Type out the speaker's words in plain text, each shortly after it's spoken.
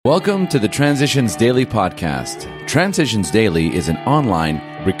Welcome to the Transitions Daily podcast. Transitions Daily is an online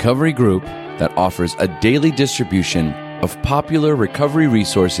recovery group that offers a daily distribution of popular recovery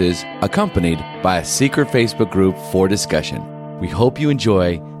resources accompanied by a secret Facebook group for discussion. We hope you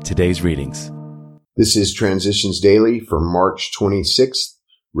enjoy today's readings. This is Transitions Daily for March 26th,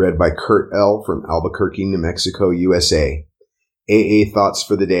 read by Kurt L. from Albuquerque, New Mexico, USA. AA Thoughts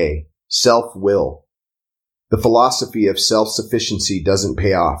for the Day. Self-will. The philosophy of self-sufficiency doesn't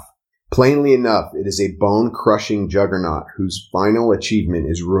pay off. Plainly enough, it is a bone-crushing juggernaut whose final achievement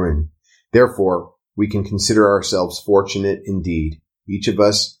is ruin. Therefore, we can consider ourselves fortunate indeed. Each of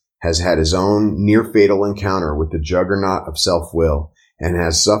us has had his own near-fatal encounter with the juggernaut of self-will and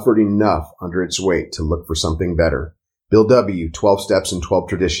has suffered enough under its weight to look for something better. Bill W., 12 Steps and 12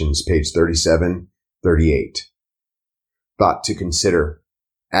 Traditions, page 37-38. Thought to consider.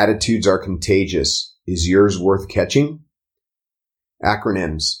 Attitudes are contagious. Is yours worth catching?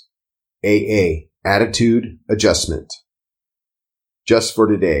 Acronyms. AA. Attitude Adjustment. Just for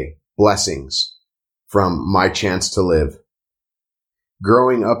today. Blessings. From My Chance to Live.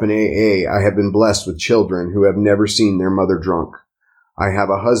 Growing up in AA, I have been blessed with children who have never seen their mother drunk. I have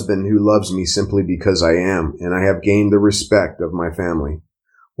a husband who loves me simply because I am, and I have gained the respect of my family.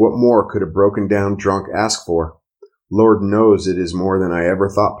 What more could a broken down drunk ask for? Lord knows it is more than I ever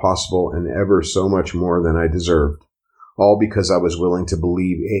thought possible and ever so much more than I deserved. All because I was willing to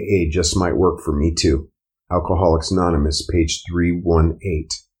believe AA just might work for me too. Alcoholics Anonymous, page 318.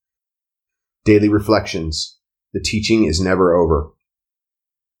 Daily Reflections. The teaching is never over.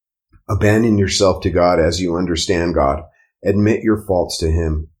 Abandon yourself to God as you understand God. Admit your faults to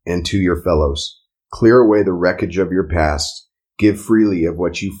Him and to your fellows. Clear away the wreckage of your past. Give freely of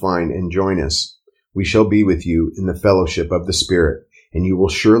what you find and join us. We shall be with you in the fellowship of the Spirit, and you will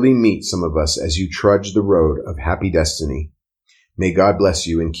surely meet some of us as you trudge the road of happy destiny. May God bless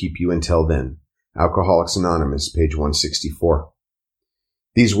you and keep you until then. Alcoholics Anonymous, page 164.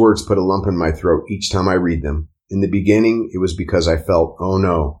 These words put a lump in my throat each time I read them. In the beginning, it was because I felt, oh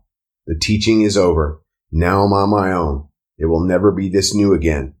no, the teaching is over. Now I'm on my own. It will never be this new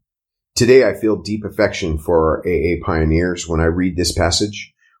again. Today I feel deep affection for our AA pioneers when I read this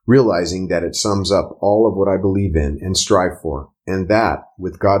passage, realizing that it sums up all of what I believe in and strive for, and that,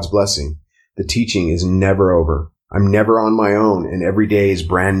 with God's blessing, the teaching is never over. I'm never on my own, and every day is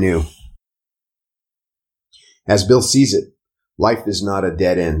brand new. As Bill sees it, life is not a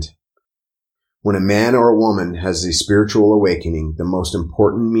dead end. When a man or a woman has a spiritual awakening, the most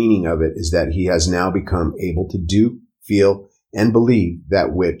important meaning of it is that he has now become able to do, feel, and believe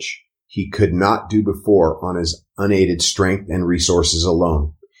that which he could not do before on his unaided strength and resources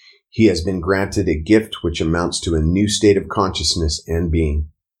alone. He has been granted a gift which amounts to a new state of consciousness and being.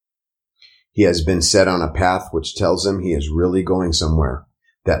 He has been set on a path which tells him he is really going somewhere,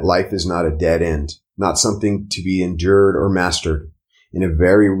 that life is not a dead end, not something to be endured or mastered. In a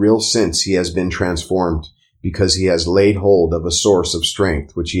very real sense, he has been transformed because he has laid hold of a source of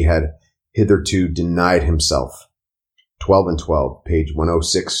strength which he had hitherto denied himself. 12 and 12, page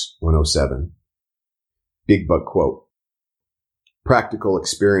 106-107. Big Buck quote. Practical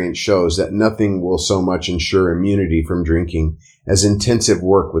experience shows that nothing will so much ensure immunity from drinking as intensive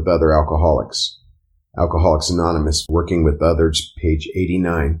work with other alcoholics. Alcoholics Anonymous, Working with Others, page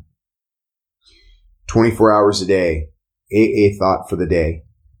 89. 24 hours a day. AA Thought for the Day.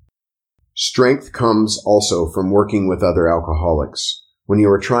 Strength comes also from working with other alcoholics. When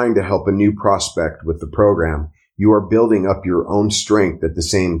you are trying to help a new prospect with the program, you are building up your own strength at the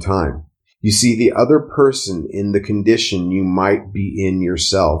same time. You see the other person in the condition you might be in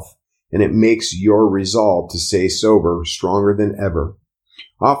yourself, and it makes your resolve to stay sober stronger than ever.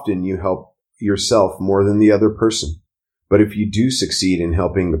 Often you help yourself more than the other person. But if you do succeed in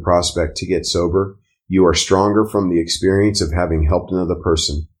helping the prospect to get sober, you are stronger from the experience of having helped another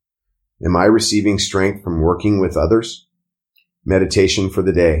person. Am I receiving strength from working with others? Meditation for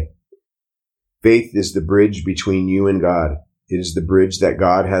the day. Faith is the bridge between you and God. It is the bridge that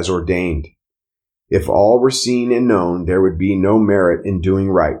God has ordained. If all were seen and known, there would be no merit in doing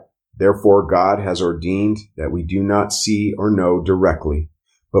right. Therefore, God has ordained that we do not see or know directly,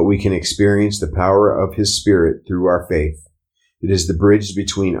 but we can experience the power of His Spirit through our faith. It is the bridge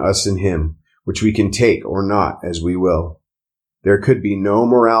between us and Him, which we can take or not as we will. There could be no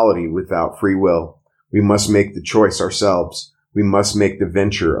morality without free will. We must make the choice ourselves. We must make the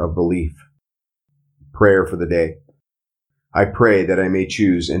venture of belief. Prayer for the day. I pray that I may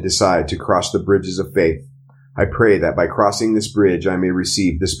choose and decide to cross the bridges of faith. I pray that by crossing this bridge I may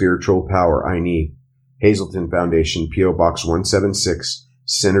receive the spiritual power I need. Hazelton Foundation, P.O. Box 176,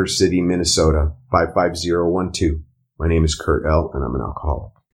 Center City, Minnesota, 55012. My name is Kurt L., and I'm an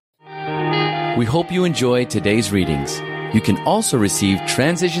alcoholic. We hope you enjoy today's readings. You can also receive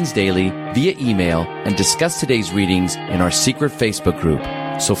Transitions Daily via email and discuss today's readings in our secret Facebook group.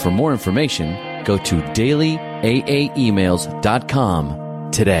 So for more information, go to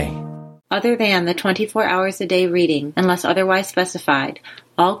dailyaaemails.com today. Other than the 24 hours a day reading, unless otherwise specified,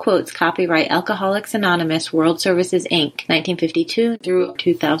 all quotes copyright Alcoholics Anonymous World Services, Inc., 1952 through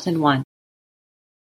 2001.